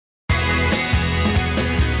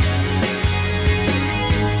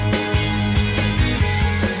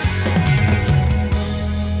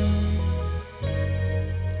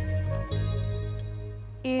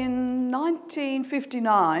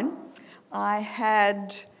1959, I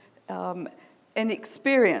had an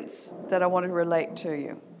experience that I want to relate to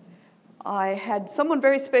you. I had someone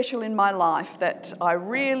very special in my life that I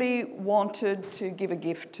really wanted to give a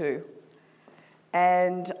gift to.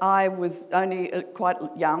 And I was only quite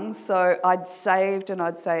young, so I'd saved and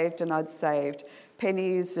I'd saved and I'd saved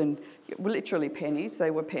pennies, and literally pennies,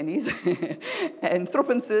 they were pennies, and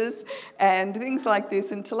threepences and things like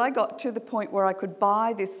this, until I got to the point where I could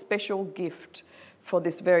buy this special gift for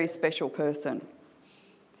this very special person.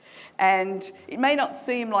 And it may not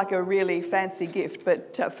seem like a really fancy gift,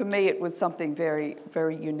 but for me it was something very,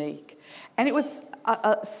 very unique. And it was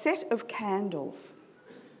a set of candles.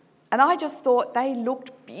 And I just thought they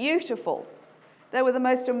looked beautiful. They were the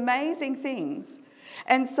most amazing things.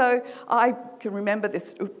 And so I can remember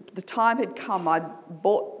this, the time had come, I'd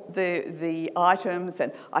bought the items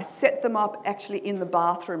and I set them up actually in the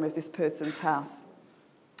bathroom of this person's house.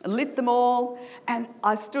 I lit them all, and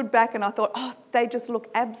I stood back and I thought, oh, they just look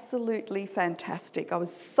absolutely fantastic. I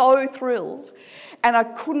was so thrilled, and I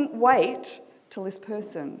couldn't wait till this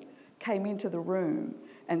person came into the room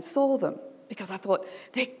and saw them, because I thought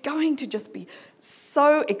they're going to just be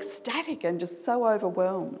so ecstatic and just so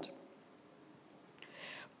overwhelmed.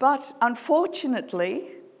 But unfortunately,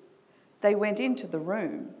 they went into the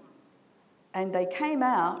room and they came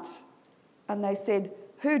out and they said,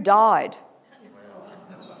 "Who died?"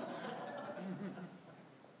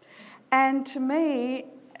 And to me,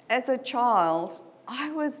 as a child,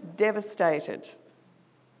 I was devastated.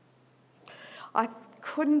 I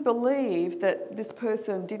couldn't believe that this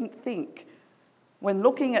person didn't think, when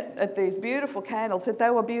looking at these beautiful candles, that they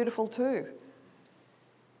were beautiful too.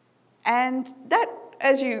 And that,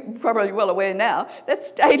 as you're probably well aware now, that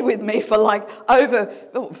stayed with me for over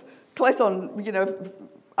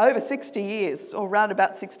 60 years, or around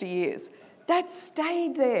about 60 years. That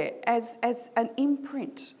stayed there as an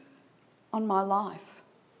imprint on my life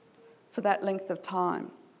for that length of time.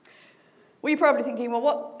 Well, you're probably thinking, well,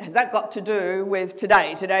 what has that got to do with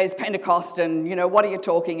today? Today's Pentecost, and, what are you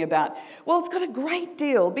talking about? Well, it's got a great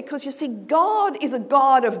deal, because you see, God is a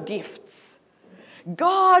God of gifts.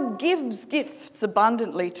 God gives gifts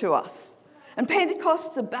abundantly to us. And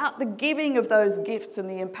Pentecost is about the giving of those gifts and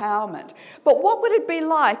the empowerment. But what would it be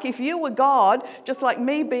like if you were God, just like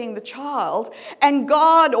me being the child, and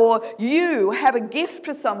God or you have a gift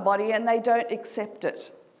for somebody and they don't accept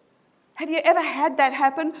it? Have you ever had that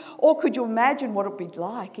happen? Or could you imagine what it would be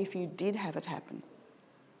like if you did have it happen?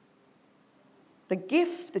 The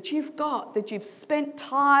gift that you've got, that you've spent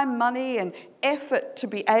time, money and effort to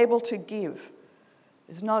be able to give,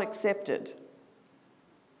 is not accepted.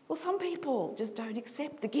 Well, some people just don't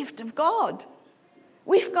accept the gift of God.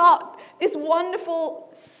 We've got this wonderful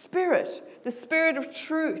Spirit, the Spirit of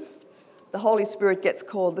truth. The Holy Spirit gets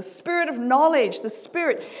called. The Spirit of knowledge. The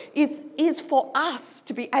Spirit is for us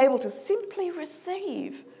to be able to simply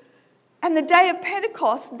receive. And the day of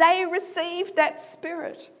Pentecost, they received that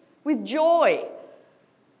Spirit with joy.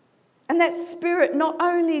 And that Spirit not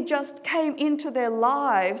only just came into their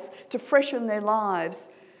lives to freshen their lives,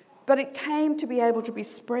 but it came to be able to be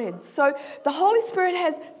spread. So the Holy Spirit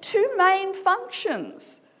has two main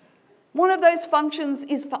functions. One of those functions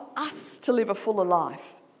is for us to live a fuller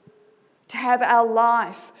life, to have our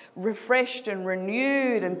life refreshed and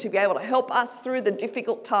renewed, and to be able to help us through the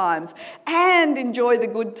difficult times and enjoy the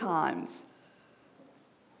good times.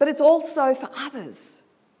 But it's also for others.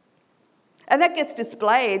 And that gets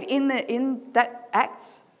displayed in that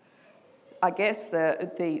Acts, I guess,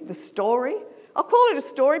 the story. I'll call it a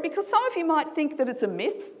story because some of you might think that it's a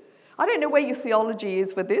myth. I don't know where your theology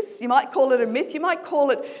is with this. You might call it a myth, you might call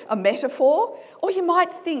it a metaphor, or you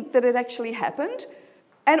might think that it actually happened,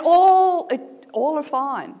 and all are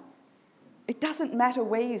fine. It doesn't matter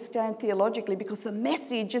where you stand theologically, because the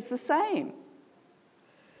message is the same.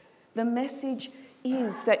 The message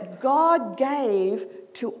is that God gave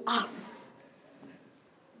to us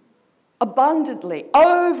abundantly,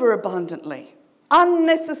 overabundantly,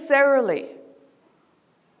 unnecessarily,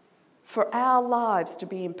 for our lives to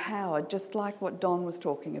be empowered, just like what Don was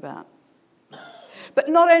talking about. But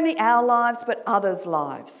not only our lives, but others'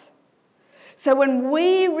 lives. So when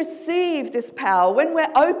we receive this power, when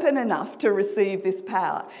we're open enough to receive this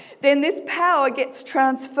power, then this power gets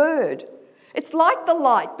transferred. It's like the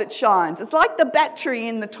light that shines. It's like the battery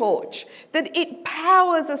in the torch, that it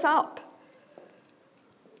powers us up.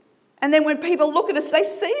 And then when people look at us, they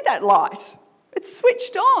see that light. It's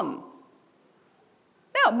switched on.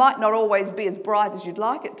 Now, it might not always be as bright as you'd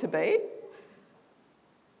like it to be,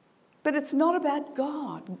 but it's not about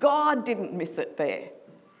God. God didn't miss it there,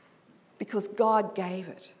 because God gave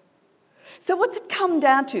it. So what's it come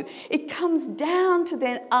down to? It comes down to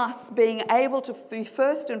then us being able to be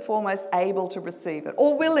first and foremost able to receive it,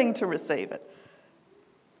 or willing to receive it.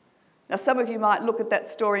 Now, some of you might look at that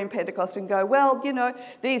story in Pentecost and go, well,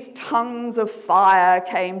 these tongues of fire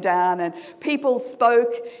came down and people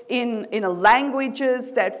spoke in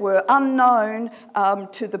languages that were unknown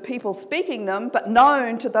to the people speaking them, but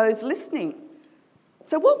known to those listening.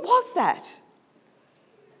 So what was that?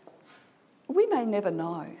 We may never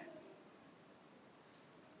know.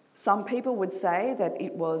 Some people would say that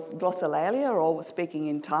it was glossolalia, or speaking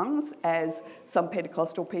in tongues, as some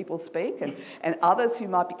Pentecostal people speak, and others who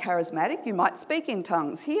might be charismatic, you might speak in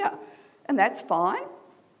tongues here, and that's fine.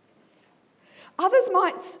 Others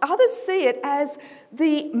see it as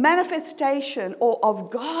the manifestation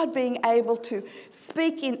of God being able to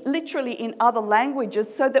speak literally in other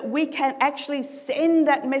languages so that we can actually send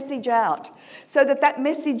that message out, so that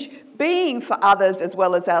message being for others as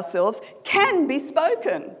well as ourselves can be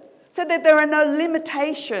spoken. So that there are no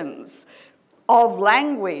limitations of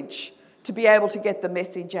language to be able to get the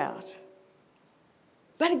message out.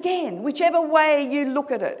 But again, whichever way you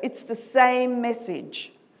look at it, it's the same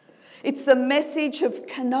message. It's the message of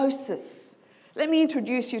kenosis. Let me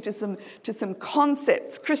introduce you to some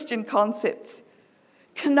concepts, Christian concepts.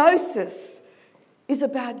 Kenosis is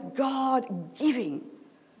about God giving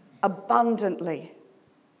abundantly.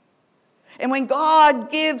 And when God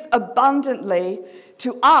gives abundantly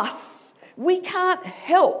to us, we can't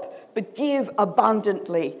help but give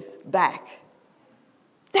abundantly back.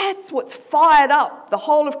 That's what's fired up the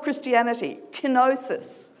whole of Christianity,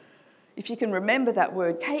 kenosis. If you can remember that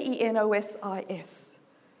word, K-E-N-O-S-I-S.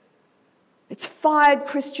 It's fired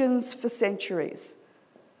Christians for centuries.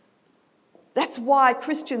 That's why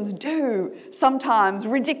Christians do sometimes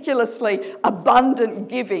ridiculously abundant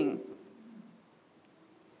giving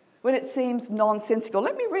when it seems nonsensical.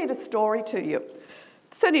 Let me read a story to you.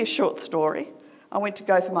 It's only a short story. I went to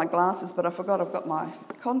go for my glasses, but I forgot I've got my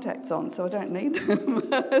contacts on, so I don't need them.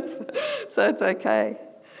 So it's okay.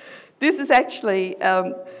 This is actually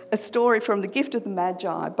a story from The Gift of the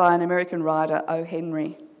Magi by an American writer, O.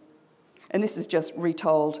 Henry. And this is just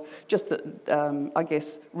retold,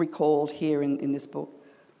 recalled here in this book.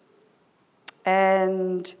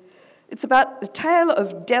 And it's about the tale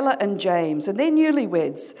of Della and James, and they're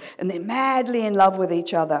newlyweds, and they're madly in love with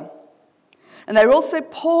each other. And they're also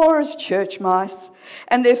poor as church mice,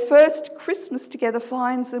 and their first Christmas together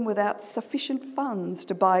finds them without sufficient funds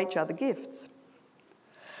to buy each other gifts.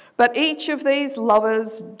 But each of these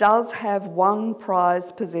lovers does have one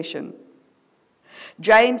prized possession.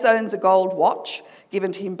 James owns a gold watch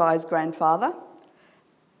given to him by his grandfather,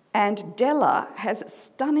 and Della has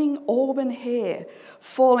stunning auburn hair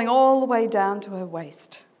falling all the way down to her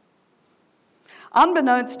waist.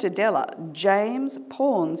 Unbeknownst to Della, James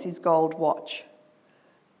pawns his gold watch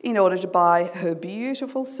in order to buy her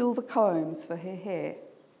beautiful silver combs for her hair.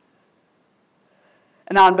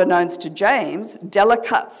 And unbeknownst to James, Della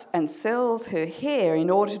cuts and sells her hair in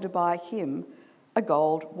order to buy him a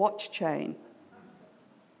gold watch chain.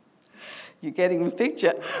 You're getting the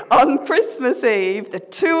picture. On Christmas Eve, the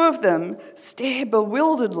two of them stare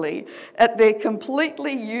bewilderedly at their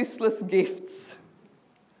completely useless gifts.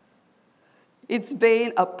 It's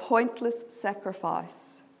been a pointless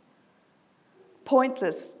sacrifice.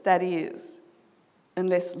 Pointless, that is,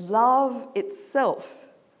 unless love itself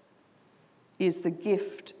is the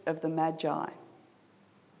gift of the Magi.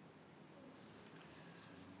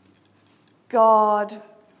 God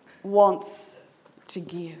wants to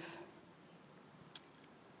give.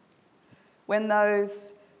 When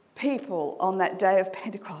those people on that day of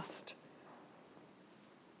Pentecost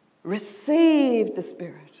received the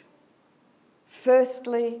Spirit,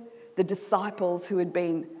 firstly, the disciples who had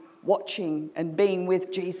been watching and being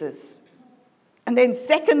with Jesus. And then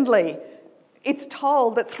secondly, it's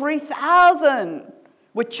told that 3,000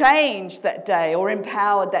 were changed that day or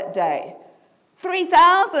empowered that day.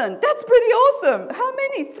 3,000, that's pretty awesome. How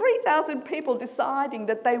many? 3,000 people deciding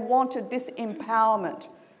that they wanted this empowerment.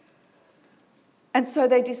 And so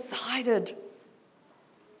they decided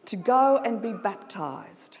to go and be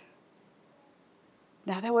baptized.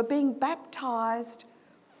 Now, they were being baptized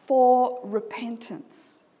for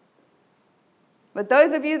repentance. But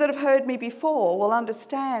those of you that have heard me before will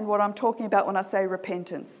understand what I'm talking about when I say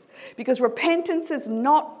repentance. Because repentance is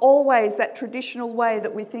not always that traditional way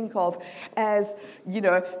that we think of as,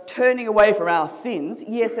 turning away from our sins.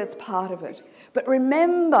 Yes, that's part of it. But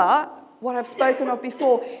remember what I've spoken of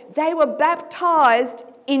before. They were baptized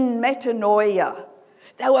in metanoia.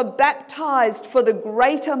 They were baptized for the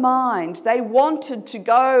greater mind. They wanted to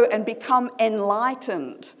go and become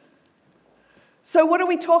enlightened. So what are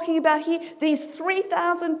we talking about here? These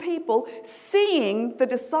 3,000 people seeing the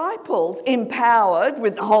disciples empowered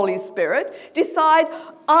with the Holy Spirit decide,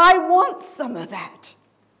 I want some of that.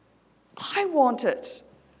 I want it.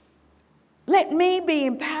 Let me be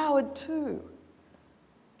empowered too.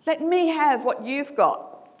 Let me have what you've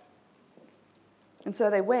got. And so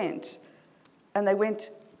they went,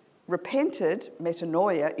 repented,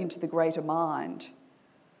 metanoia, into the greater mind,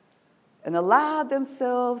 and allowed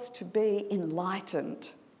themselves to be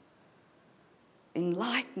enlightened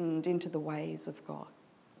into the ways of God.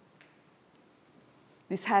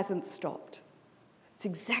 This hasn't stopped. It's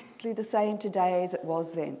exactly the same today as it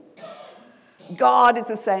was then. God is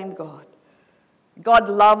the same God. God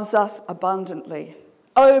loves us abundantly,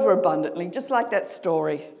 overabundantly, just like that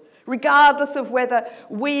story, regardless of whether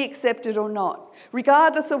we accept it or not,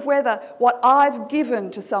 regardless of whether what I've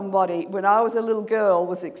given to somebody when I was a little girl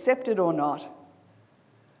was accepted or not.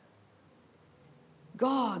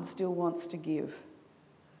 God still wants to give.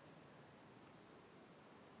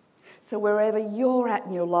 So wherever you're at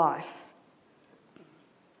in your life,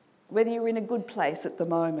 whether you're in a good place at the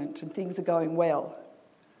moment and things are going well,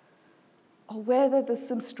 or whether there's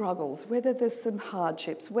some struggles, whether there's some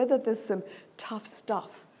hardships, whether there's some tough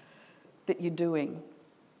stuff that you're doing,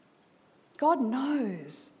 God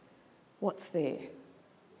knows what's there.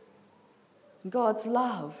 God's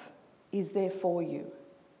love is there for you.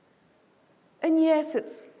 And yes,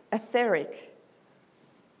 it's etheric.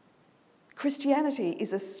 Christianity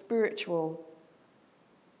is a spiritual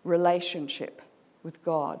relationship with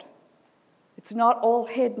God. It's not all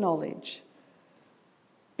head knowledge,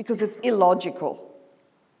 because it's illogical.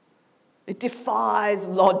 It defies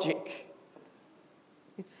logic.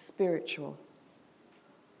 It's spiritual.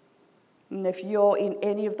 And if you're in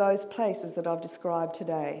any of those places that I've described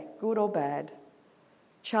today, good or bad,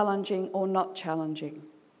 challenging or not challenging,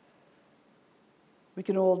 we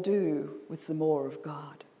can all do with some more of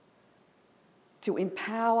God to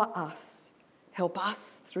empower us, help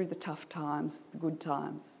us through the tough times, the good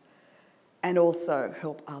times, and also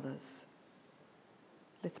help others.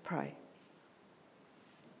 Let's pray.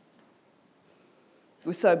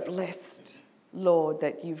 We're so blessed, Lord,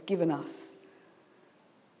 that you've given us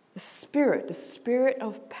the Spirit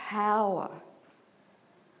of power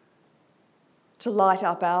to light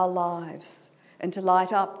up our lives and to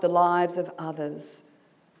light up the lives of others.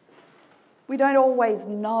 We don't always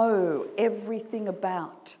know everything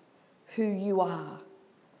about who you are,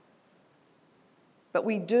 but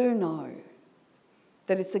we do know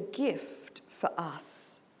that it's a gift for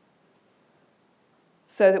us,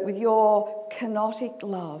 so that with your kenotic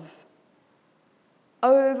love,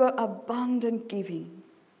 overabundant giving,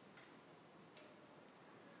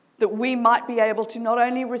 that we might be able to not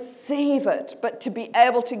only receive it, but to be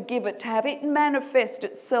able to give it, to have it manifest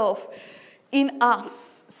itself in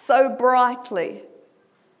us so brightly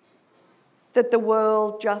that the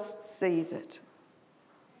world just sees it.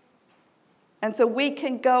 And so we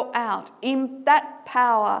can go out in that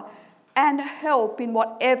power and help in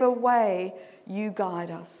whatever way you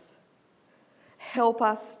guide us. Help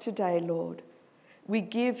us today, Lord. We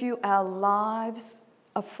give you our lives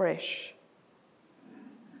afresh.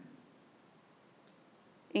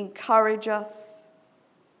 Encourage us,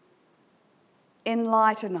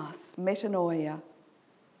 enlighten us, metanoia.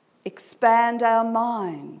 Expand our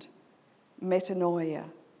mind, metanoia.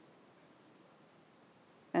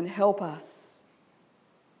 And help us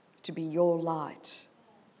to be your light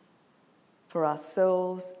for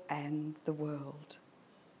ourselves and the world.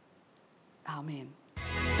 Amen.